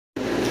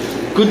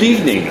Good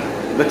evening.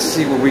 Let's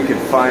see what we can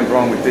find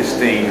wrong with this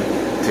thing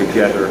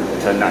together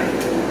tonight.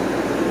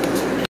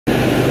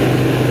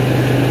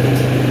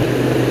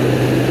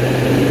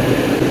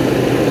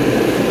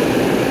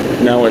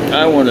 Now what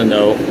I want to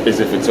know is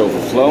if it's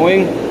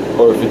overflowing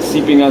or if it's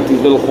seeping out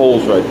these little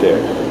holes right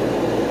there.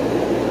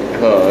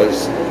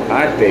 Because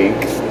I think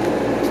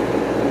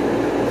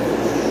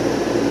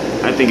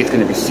it's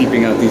going to be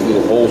seeping out these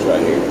little holes right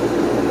here.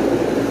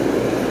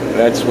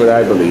 That's what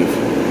I believe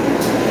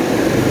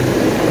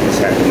is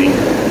happening.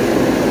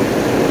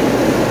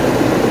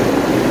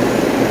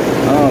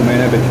 Oh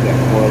man, I bet you that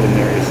coil in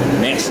there is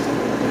nasty.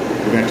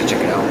 We're going to have to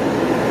check it out.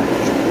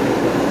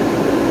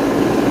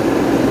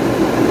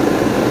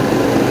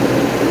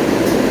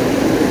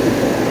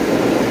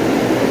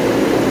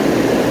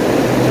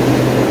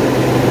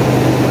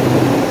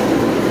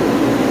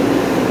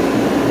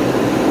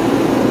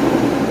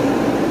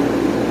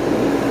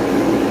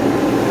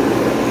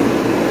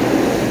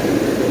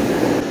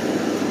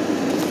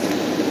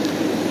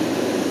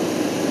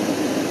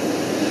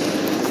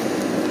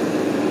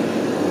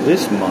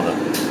 This mother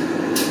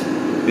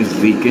is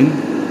leaking.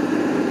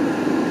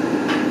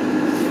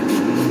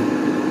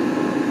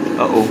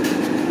 Uh-oh.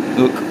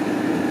 Look.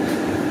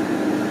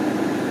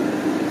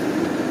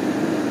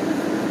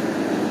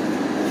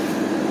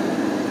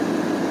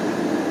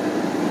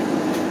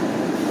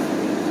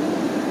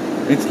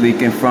 It's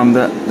leaking from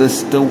the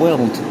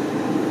weld.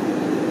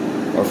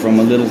 Or from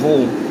a little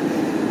hole.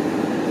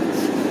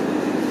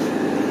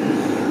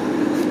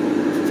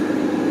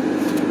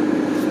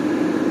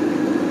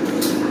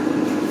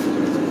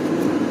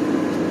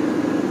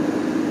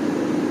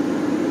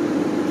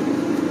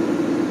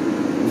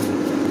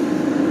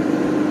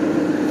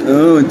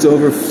 Oh, it's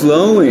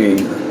overflowing.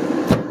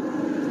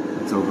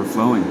 It's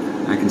overflowing.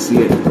 I can see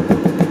it.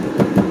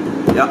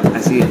 Yep, I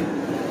see it.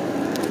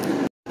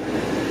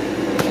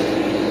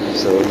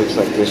 So it looks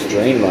like this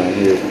drain line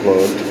here is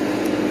plugged.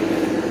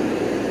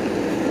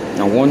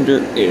 I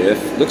wonder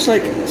if, looks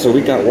like, so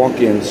we got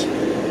walk-ins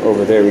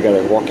over there. We got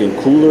a walk-in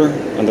cooler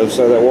on the other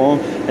side of that wall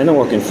and a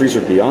walk-in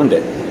freezer beyond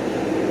it.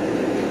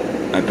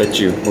 I bet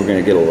you we're going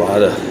to get a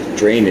lot of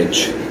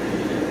drainage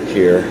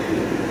here.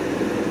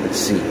 Let's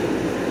see.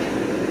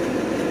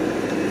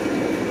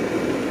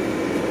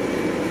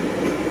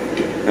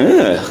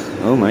 Ugh,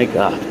 oh my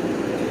god.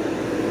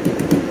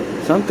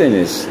 Something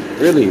is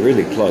really,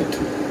 really plugged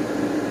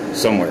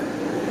somewhere.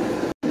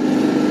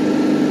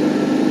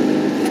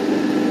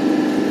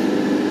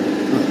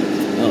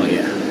 Oh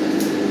yeah.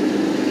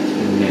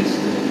 Nice.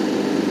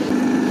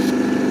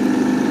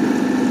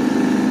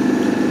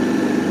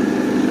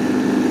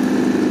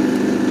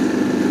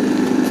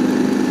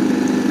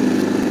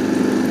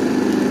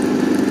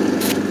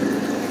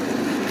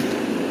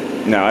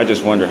 Now I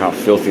just wonder how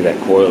filthy that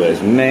coil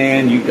is.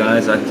 Man, you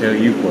guys, I tell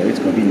you what, it's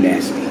gonna be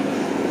nasty.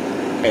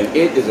 And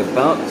it is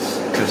about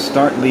to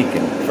start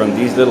leaking from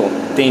these little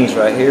things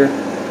right here.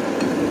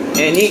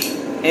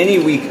 Any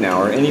week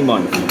now or any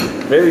month,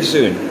 very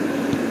soon,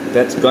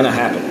 that's gonna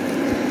happen.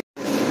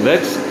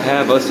 Let's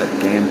have us a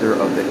gander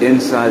of the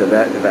inside of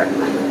that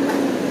evaporator.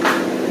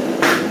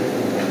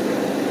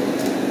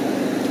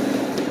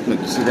 Look,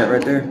 you see that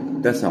right there?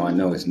 That's how I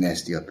know it's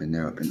nasty up in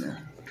there, up in there.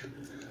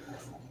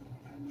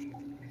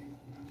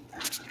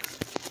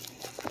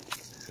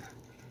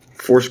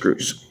 Four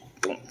screws.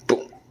 Boom,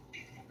 boom.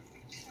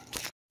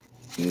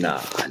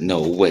 Nah,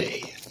 no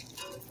way.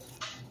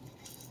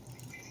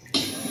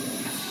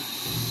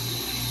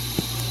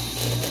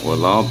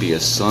 Well, I'll be a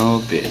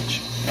son of a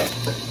bitch.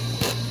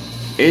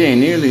 It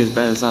ain't nearly as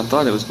bad as I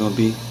thought it was gonna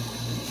be.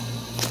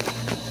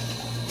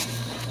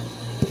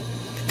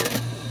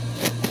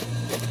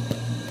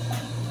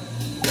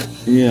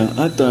 Yeah,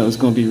 I thought it was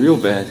gonna be real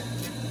bad.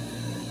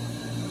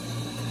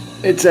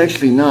 It's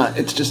actually not.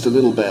 It's just a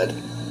little bad.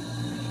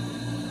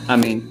 I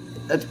mean,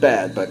 that's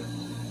bad, but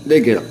they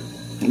get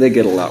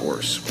a lot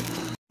worse.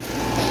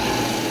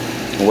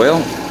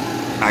 Well,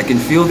 I can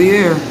feel the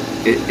air.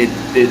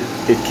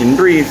 It can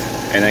breathe,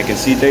 and I can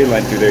see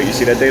daylight through there. You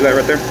see that daylight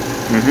right there?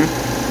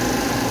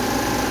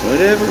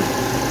 Whatever.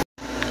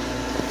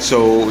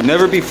 So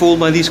never be fooled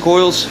by these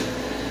coils.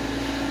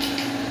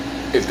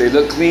 If they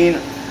look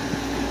clean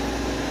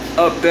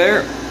up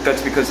there,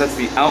 that's because that's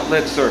the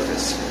outlet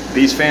surface.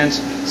 These fans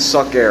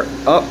suck air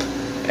up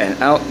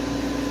and out.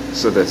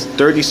 So the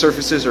dirty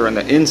surfaces are on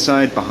the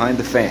inside behind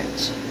the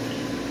fans.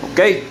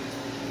 Okay?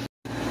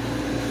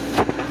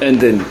 And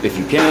then if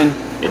you can,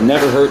 it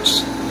never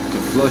hurts to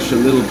flush a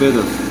little bit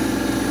of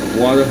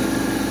water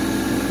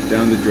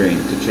down the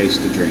drain to chase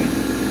the drain.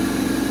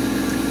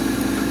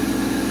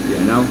 You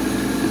know?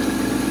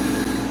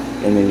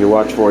 And then you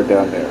watch for it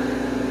down there.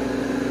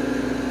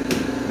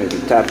 Maybe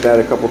tap that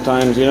a couple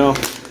times, you know?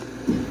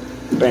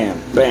 Bam,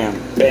 bam,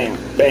 bam,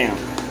 bam.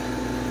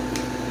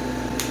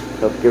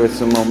 Help give it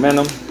some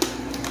momentum.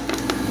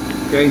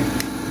 Okay.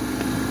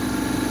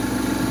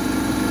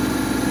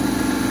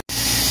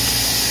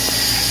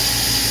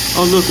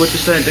 Oh look, what's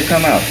starting to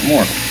come out?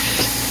 More.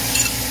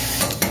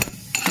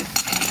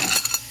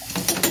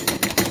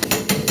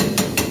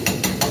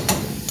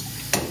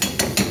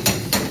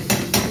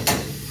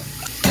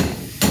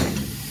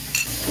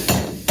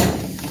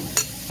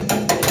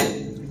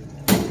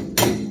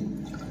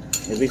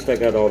 At least I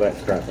got all that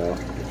crap out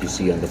that you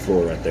see on the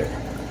floor right there.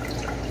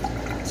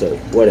 So,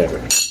 whatever.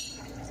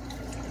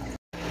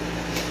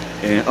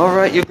 And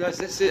alright, you guys,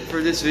 that's it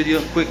for this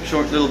video. Quick,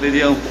 short little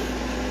video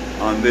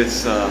on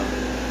this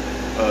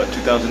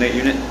 2008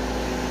 unit.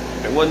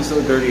 It wasn't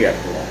so dirty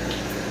after all.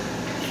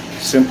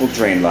 Simple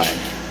drain line.